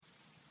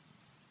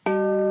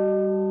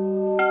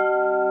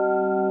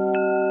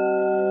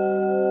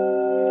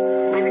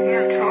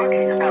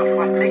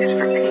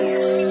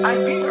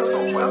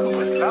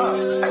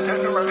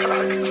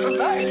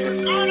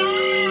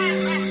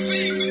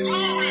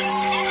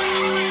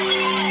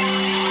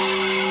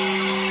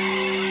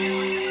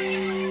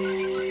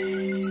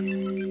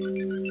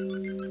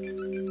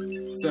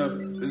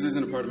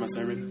part of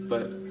my sermon,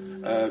 but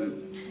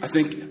I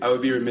think I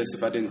would be remiss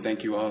if I didn't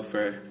thank you all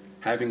for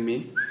having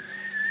me.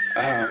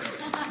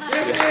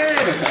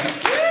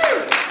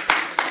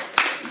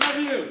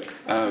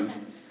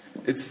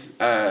 It's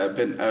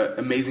been an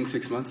amazing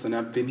 6 months, and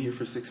I've been here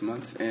for 6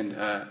 months, and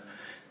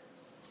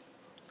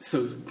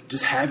so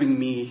just having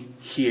me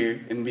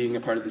here and being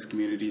a part of this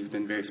community has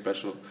been very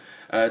special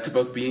to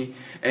both me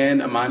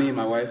and Amani,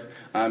 my wife.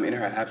 In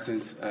her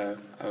absence, I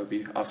would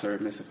be also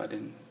remiss if I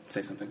didn't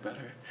say something about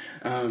her.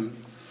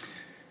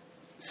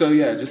 So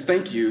yeah, just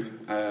thank you.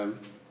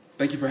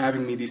 Thank you for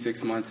having me these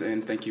 6 months,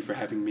 and thank you for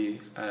having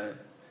me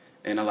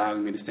and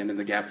allowing me to stand in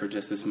the gap for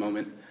just this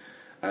moment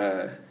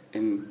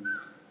and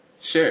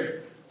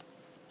share.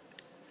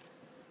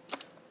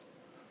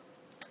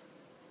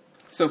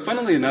 So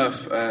funnily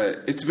enough,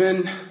 it's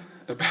been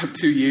about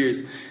 2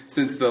 years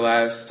since the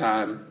last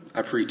time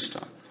I preached.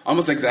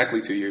 Almost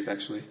exactly 2 years,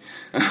 actually.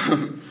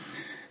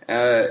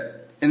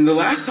 And the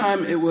last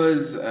time it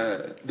was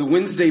the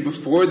Wednesday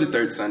before the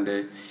third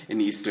Sunday in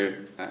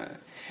Easter.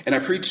 And I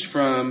preached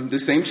from the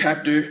same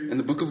chapter in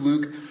the book of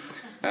Luke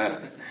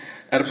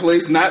at a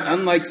place not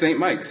unlike St.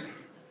 Mike's,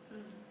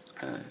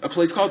 a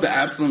place called the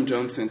Absalom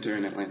Jones Center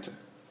in Atlanta.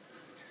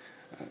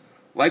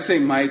 Like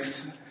St.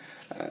 Mike's,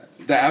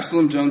 the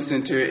Absalom Jones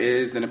Center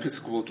is an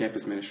Episcopal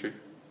campus ministry.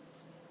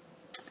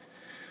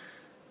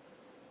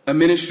 A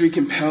ministry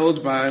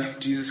compelled by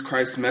Jesus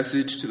Christ's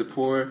message to the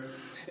poor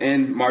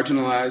and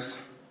marginalized.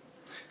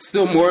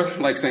 Still more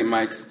like St.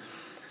 Mike's,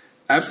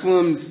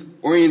 Absalom's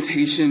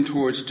orientation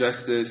towards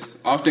justice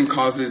often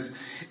causes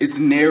its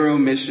narrow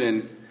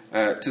mission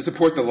to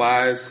support the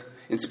lives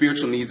and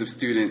spiritual needs of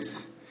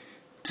students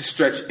to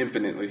stretch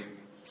infinitely.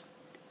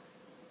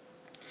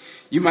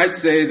 You might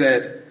say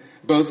that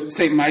both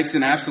St. Mike's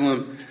and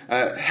Absalom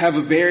have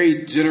a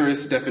very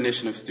generous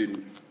definition of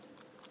student.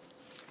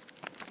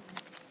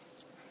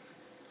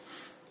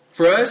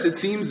 For us, it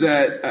seems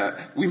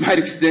that we might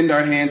extend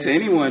our hand to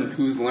anyone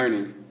who's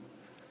learning,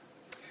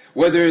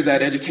 whether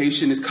that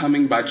education is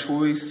coming by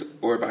choice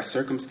or by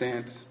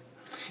circumstance,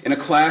 in a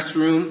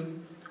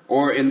classroom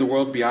or in the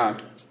world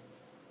beyond.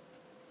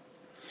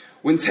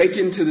 When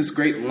taken to this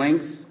great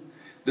length,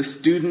 the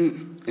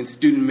student and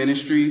student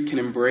ministry can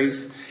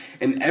embrace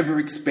an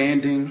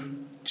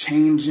ever-expanding,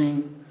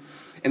 changing,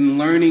 and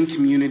learning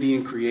community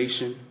and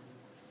creation.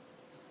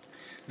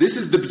 This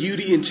is the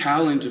beauty and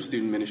challenge of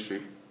student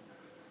ministry.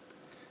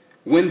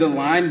 When the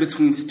line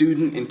between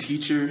student and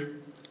teacher,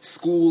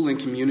 school and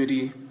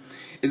community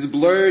is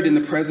blurred in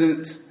the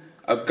presence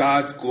of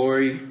God's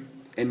glory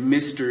and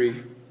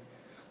mystery,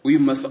 we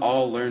must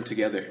all learn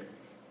together.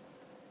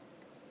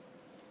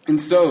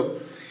 And so,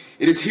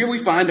 it is here we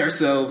find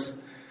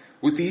ourselves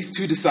with these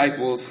two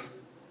disciples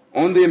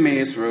on the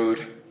Emmaus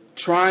Road,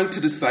 trying to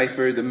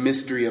decipher the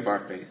mystery of our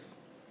faith.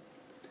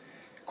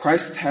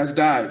 Christ has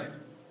died,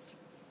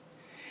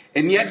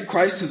 and yet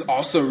Christ has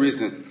also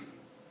risen.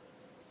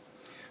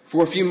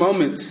 For a few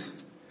moments,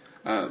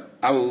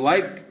 I would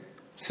like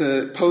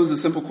to pose a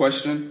simple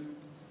question,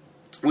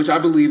 which I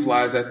believe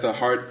lies at the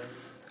heart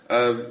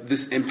of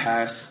this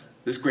impasse,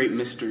 this great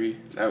mystery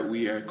that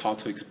we are called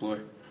to explore.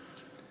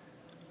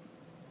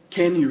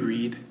 Can you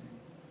read?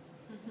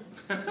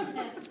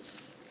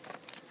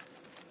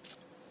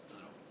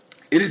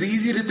 It is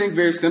easy to think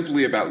very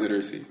simply about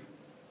literacy.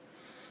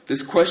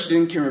 This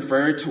question can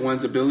refer to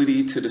one's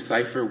ability to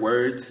decipher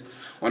words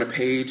on a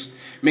page,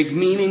 make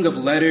meaning of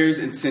letters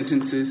and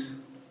sentences.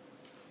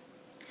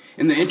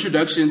 In the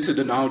introduction to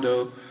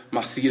Donaldo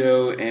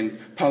Macedo and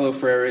Paulo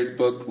Freire's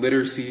book,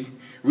 Literacy,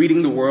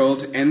 Reading the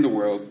World and the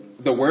World,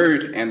 The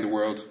Word and the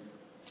World,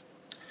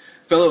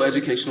 fellow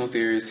educational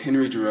theorist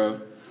Henry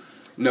Giroux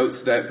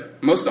notes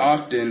that most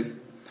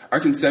often our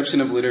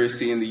conception of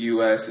literacy in the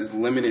U.S. is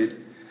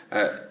limited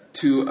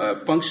to a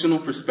functional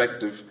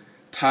perspective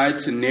tied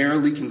to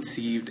narrowly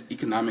conceived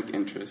economic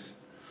interests,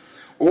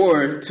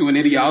 or to an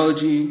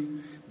ideology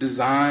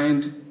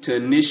designed to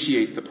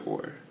initiate the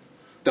poor,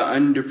 the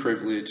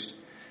underprivileged,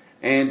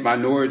 and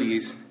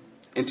minorities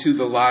into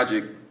the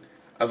logic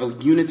of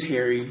a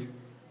unitary,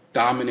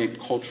 dominant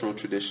cultural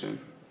tradition.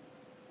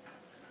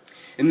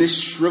 In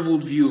this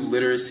shriveled view of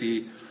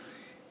literacy,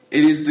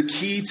 it is the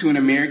key to an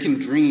American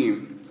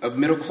dream of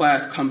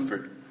middle-class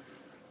comfort,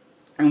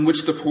 in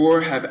which the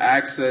poor have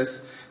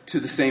access to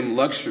the same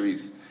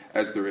luxuries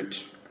as the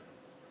rich.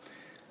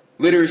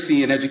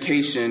 Literacy and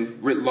education,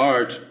 writ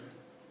large,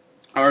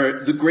 are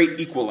the great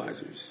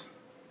equalizers.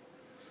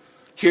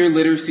 Here,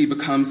 literacy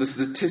becomes a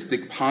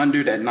statistic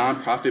pondered at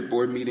nonprofit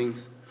board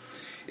meetings.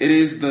 It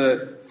is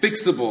the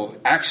fixable,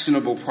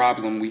 actionable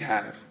problem we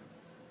have,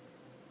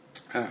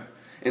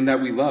 and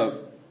that we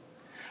love.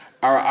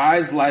 Our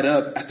eyes light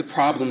up at the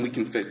problem we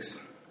can fix,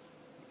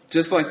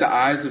 just like the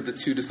eyes of the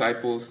two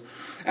disciples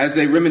as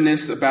they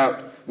reminisce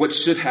about what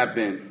should have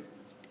been.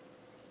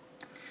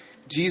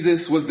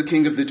 Jesus was the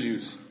King of the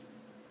Jews,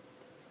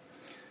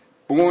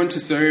 born to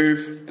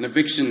serve an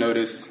eviction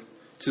notice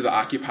to the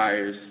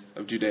occupiers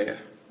of Judea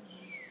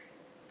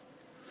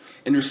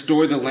and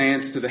restore the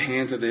lands to the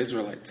hands of the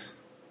Israelites.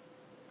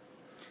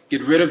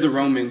 Get rid of the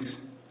Romans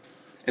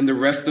and the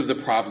rest of the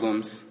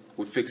problems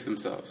would fix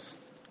themselves.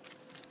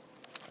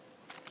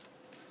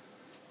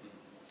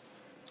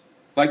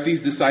 Like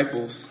these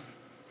disciples,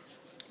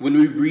 when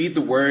we read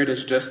the word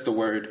as just the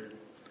word,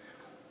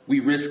 we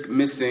risk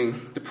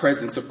missing the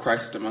presence of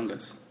Christ among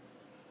us.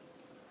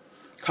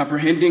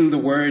 Comprehending the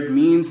word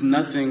means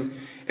nothing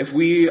if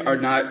we are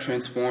not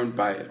transformed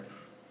by it,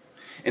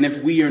 and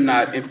if we are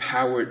not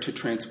empowered to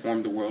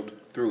transform the world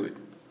through it.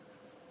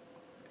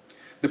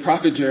 The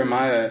prophet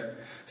Jeremiah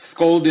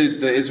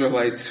scolded the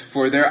Israelites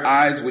for their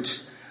eyes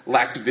which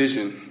lacked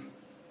vision.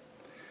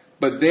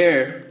 But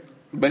here,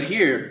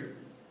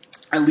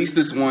 at least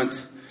this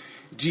once,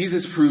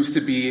 Jesus proves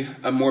to be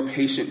a more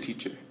patient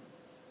teacher.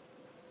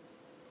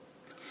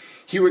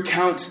 He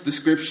recounts the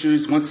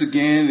scriptures once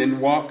again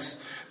and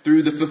walks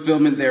through the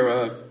fulfillment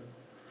thereof.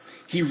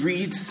 He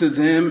reads to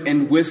them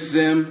and with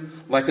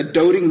them like a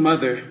doting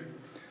mother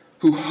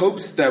who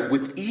hopes that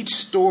with each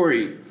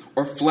story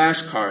or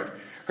flashcard,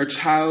 her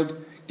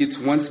child gets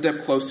one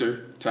step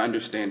closer to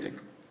understanding.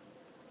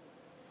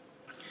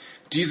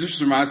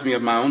 Jesus reminds me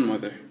of my own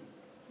mother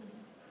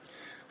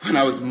when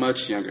I was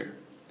much younger.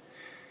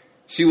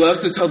 She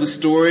loves to tell the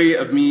story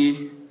of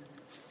me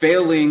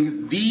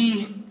failing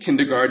the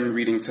kindergarten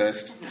reading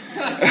test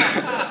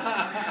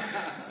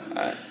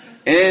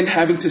and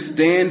having to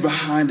stand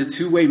behind a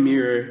two-way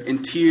mirror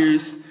in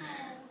tears,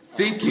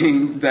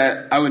 thinking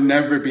that I would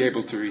never be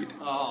able to read.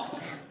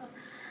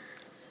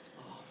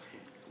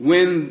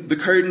 When the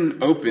curtain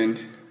opened,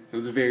 it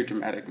was a very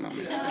dramatic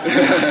moment.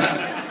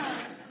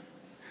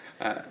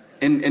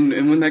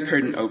 And when that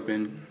curtain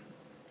opened,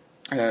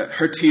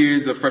 her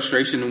tears of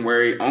frustration and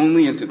worry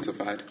only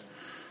intensified.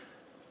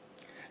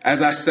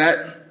 As I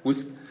sat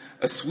with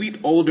a sweet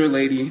older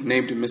lady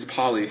named Miss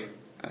Polly,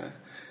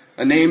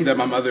 a name that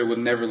my mother would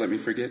never let me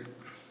forget.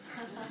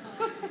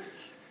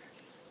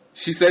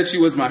 She said she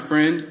was my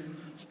friend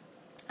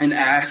and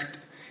asked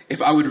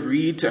if I would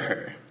read to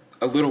her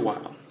a little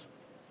while.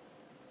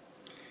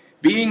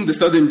 Being the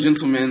Southern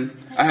gentleman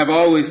I have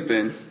always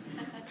been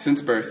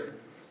since birth,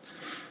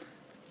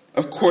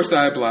 of course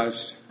I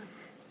obliged.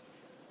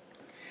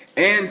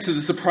 And to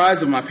the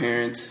surprise of my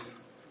parents,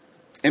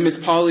 and Miss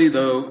Polly,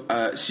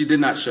 though she did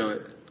not show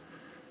it,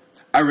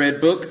 I read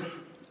book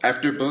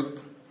after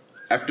book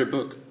after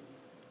book.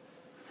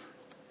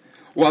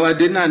 While I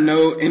did not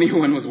know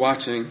anyone was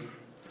watching,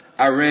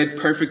 I read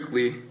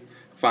perfectly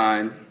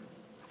fine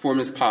for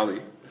Miss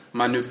Polly,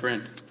 my new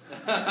friend.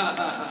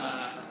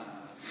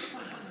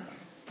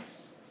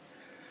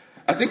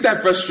 I think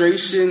that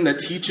frustration that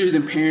teachers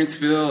and parents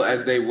feel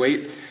as they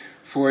wait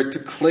for it to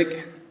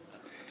click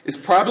is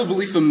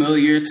probably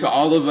familiar to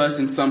all of us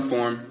in some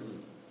form,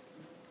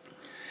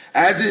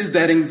 as is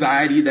that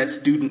anxiety that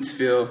students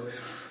feel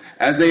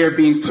as they are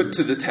being put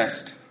to the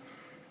test.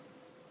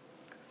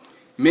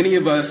 Many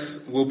of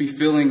us will be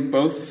feeling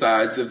both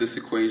sides of this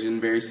equation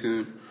very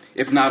soon,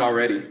 if not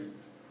already.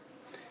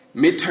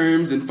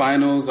 Midterms and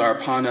finals are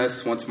upon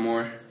us once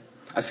more.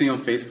 I see on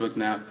Facebook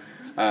now,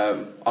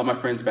 all my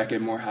friends back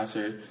at Morehouse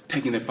are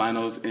taking their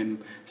finals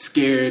and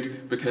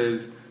scared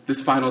because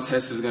this final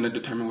test is going to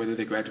determine whether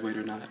they graduate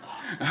or not.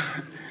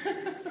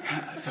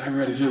 So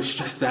everybody's really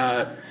stressed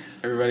out.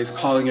 Everybody's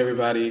calling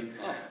everybody,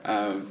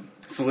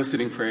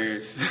 soliciting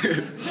prayers.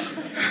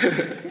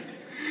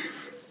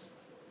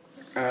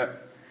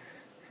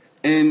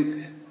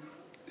 And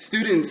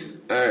students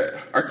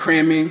are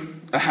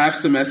cramming a half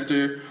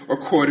semester or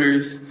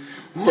quarters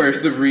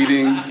worth of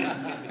readings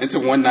into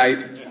one night.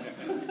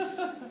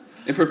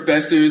 And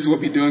professors will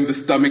be doing the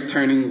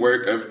stomach-turning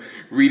work of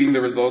reading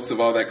the results of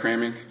all that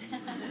cramming.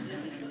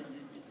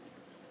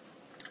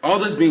 All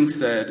this being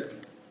said,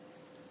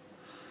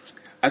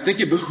 I think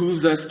it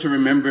behooves us to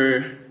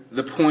remember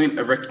the point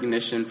of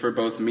recognition for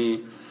both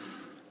me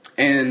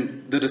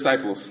and the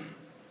disciples.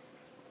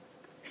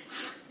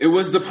 It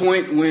was the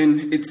point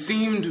when it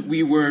seemed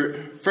we were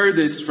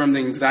furthest from the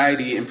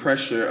anxiety and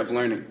pressure of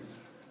learning.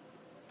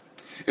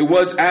 It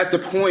was at the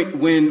point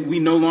when we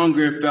no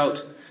longer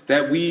felt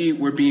that we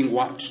were being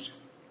watched.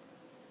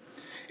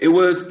 It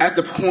was at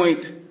the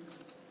point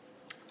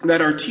that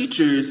our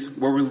teachers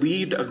were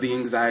relieved of the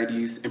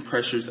anxieties and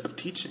pressures of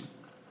teaching.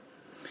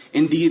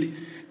 Indeed,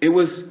 it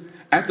was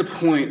at the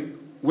point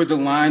where the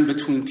line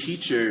between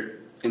teacher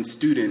and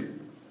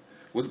student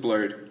was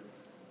blurred.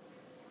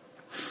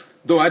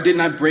 Though I did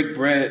not break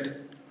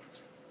bread,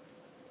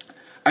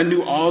 I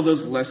knew all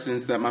those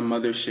lessons that my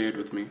mother shared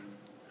with me.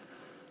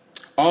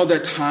 All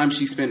that time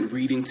she spent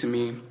reading to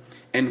me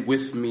and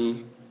with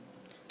me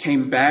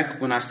came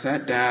back when I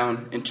sat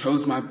down and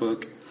chose my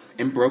book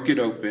and broke it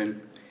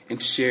open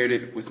and shared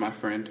it with my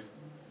friend.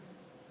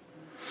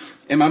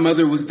 And my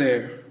mother was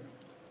there,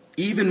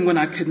 even when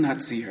I could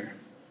not see her.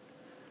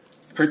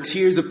 Her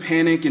tears of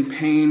panic and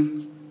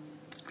pain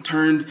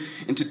turned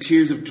into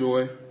tears of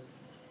joy.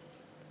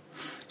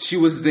 She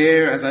was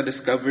there as I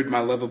discovered my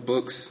love of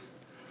books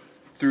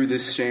through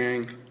this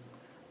sharing.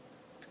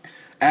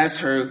 As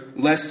her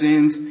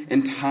lessons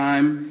and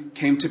time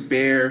came to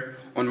bear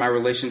on my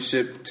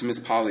relationship to Miss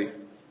Polly,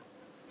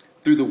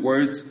 through the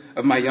words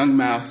of my young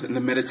mouth and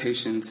the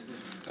meditations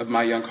of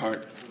my young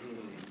heart.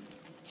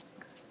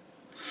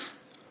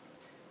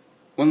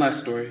 One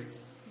last story.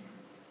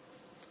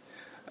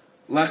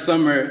 Last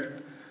summer,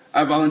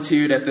 I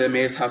volunteered at the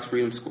Emmaus House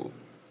Freedom School,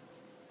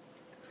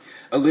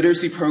 a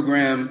literacy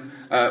program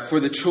for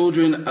the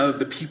children of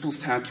the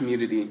Peoplestown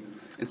community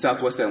in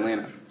Southwest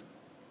Atlanta.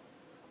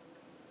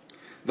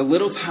 The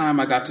little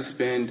time I got to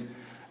spend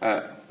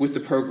with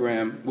the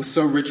program was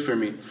so rich for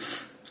me.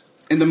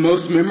 And the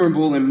most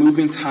memorable and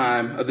moving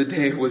time of the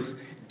day was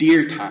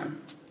Dear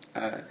Time.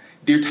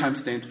 Dear Time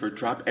stands for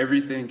drop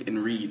everything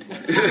and read.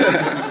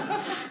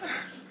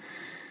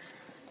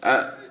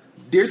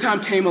 Dear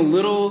Time came a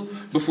little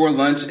before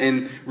lunch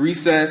and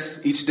recess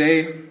each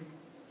day,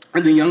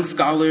 and the young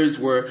scholars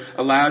were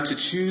allowed to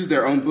choose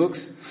their own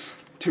books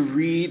to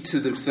read to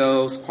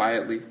themselves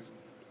quietly.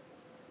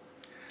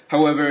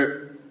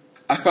 However,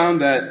 I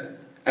found that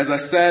as I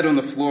sat on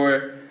the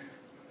floor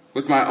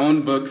with my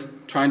own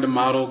book trying to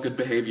model good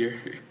behavior,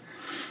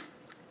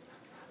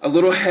 a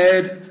little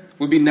head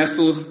would be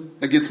nestled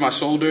against my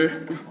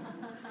shoulder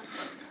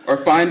or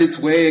find its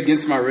way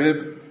against my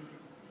rib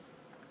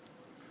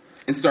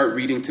and start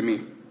reading to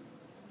me.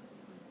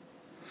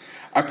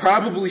 I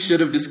probably should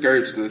have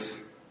discouraged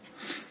this,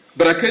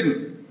 but I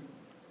couldn't.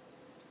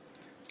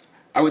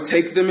 I would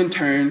take them in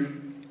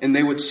turn, and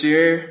they would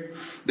share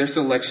their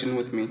selection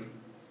with me.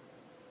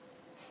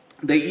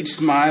 They each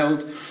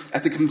smiled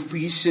at the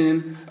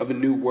completion of a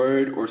new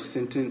word or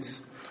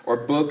sentence or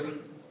book,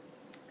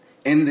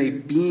 and they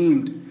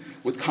beamed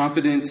with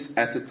confidence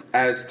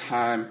as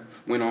time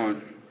went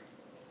on.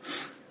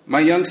 My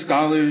young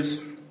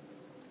scholars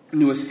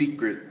knew a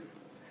secret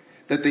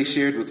that they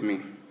shared with me.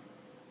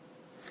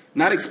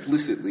 Not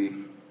explicitly,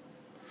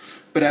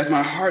 but as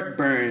my heart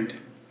burned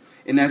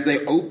and as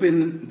they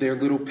opened their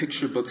little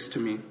picture books to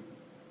me,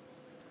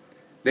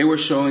 they were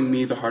showing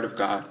me the heart of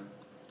God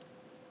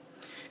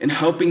and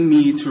helping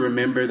me to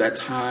remember that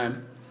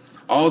time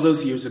all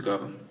those years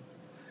ago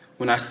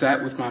when I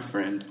sat with my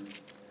friend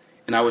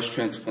and I was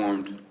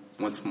transformed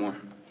once more.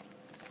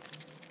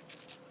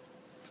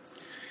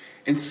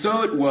 And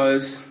so it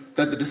was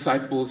that the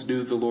disciples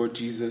knew the Lord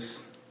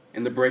Jesus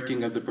in the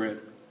breaking of the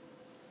bread,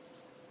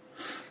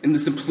 in the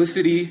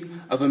simplicity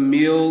of a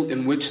meal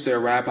in which their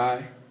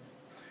rabbi,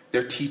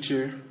 their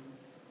teacher,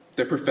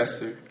 their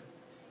professor,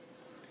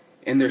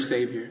 and their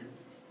Savior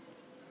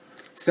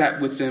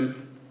sat with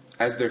them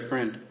as their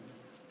friend.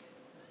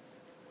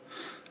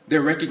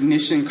 Their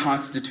recognition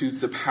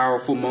constitutes a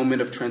powerful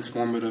moment of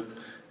transformative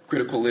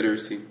critical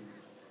literacy.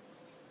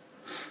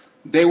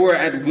 They were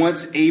at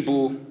once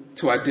able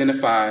to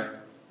identify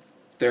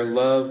their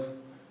love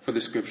for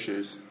the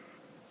scriptures.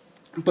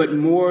 But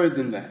more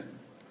than that,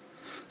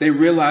 they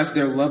realized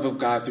their love of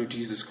God through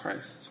Jesus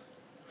Christ.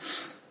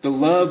 The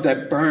love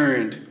that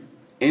burned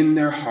in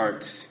their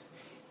hearts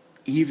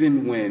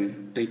even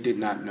when they did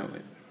not know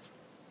it.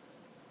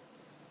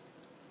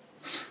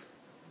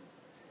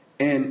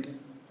 And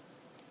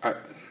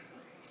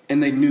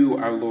they knew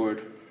our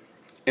Lord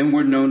and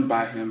were known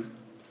by him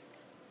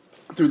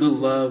through the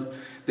love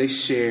they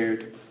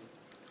shared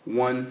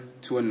one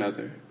to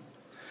another.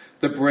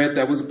 The bread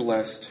that was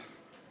blessed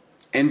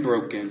and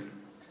broken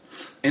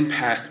and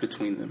passed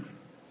between them.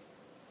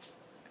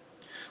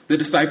 The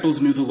disciples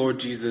knew the Lord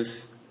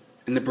Jesus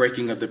in the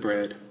breaking of the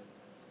bread.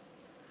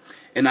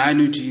 And I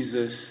knew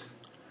Jesus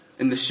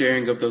in the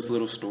sharing of those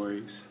little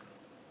stories.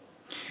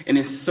 And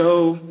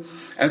so,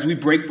 as we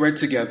break bread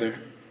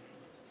together,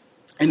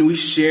 and we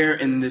share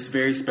in this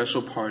very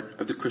special part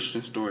of the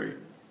Christian story,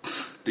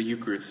 the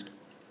Eucharist,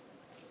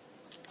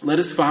 let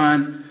us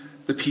find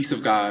the peace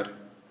of God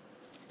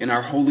in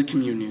our Holy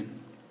Communion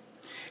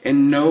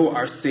and know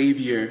our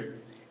Savior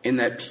in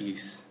that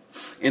peace,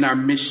 in our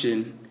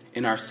mission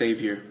in our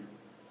Savior.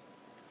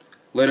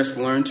 Let us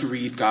learn to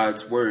read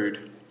God's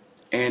Word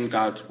and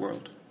God's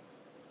world.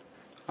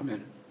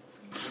 Amen.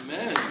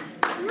 Amen.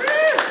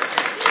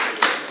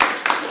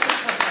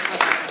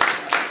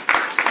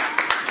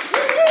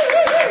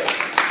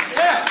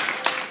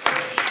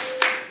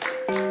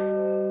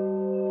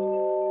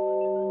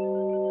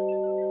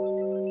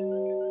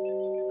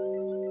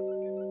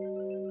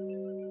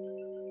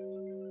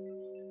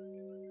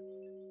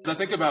 I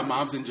think about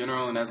moms in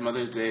general, and as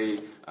Mother's Day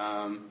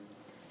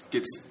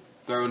gets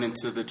thrown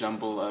into the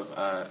jumble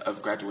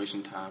of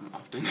graduation time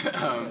often,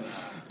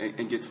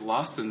 and gets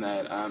lost in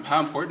that, how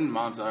important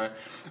moms are,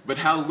 but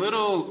how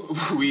little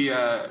we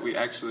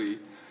actually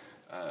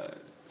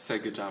say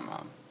good job,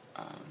 Mom,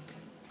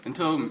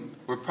 until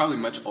we're probably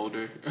much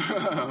older,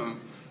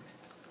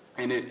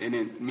 and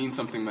it means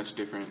something much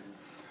different.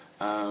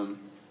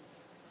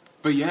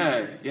 But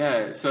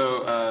yeah.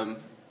 So.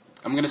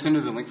 I'm going to send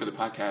her the link for the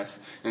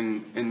podcast.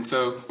 And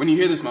so when you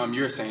hear this, Mom,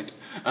 you're a saint.